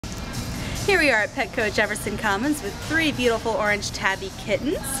Here we are at Petco Jefferson Commons with three beautiful orange tabby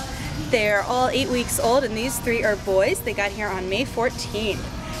kittens. They're all 8 weeks old and these three are boys. They got here on May 14th.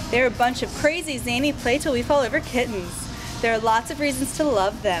 They're a bunch of crazy, zany, play till we fall over kittens. There are lots of reasons to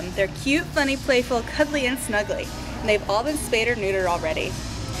love them. They're cute, funny, playful, cuddly, and snuggly. And they've all been spayed or neutered already.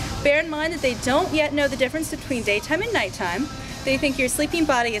 Bear in mind that they don't yet know the difference between daytime and nighttime. They think your sleeping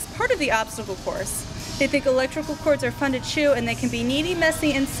body is part of the obstacle course. They think electrical cords are fun to chew, and they can be needy,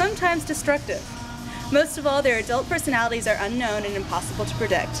 messy, and sometimes destructive. Most of all, their adult personalities are unknown and impossible to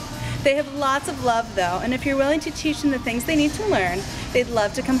predict. They have lots of love though, and if you're willing to teach them the things they need to learn, they'd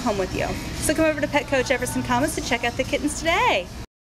love to come home with you. So come over to Petco Jefferson Commons to check out the kittens today.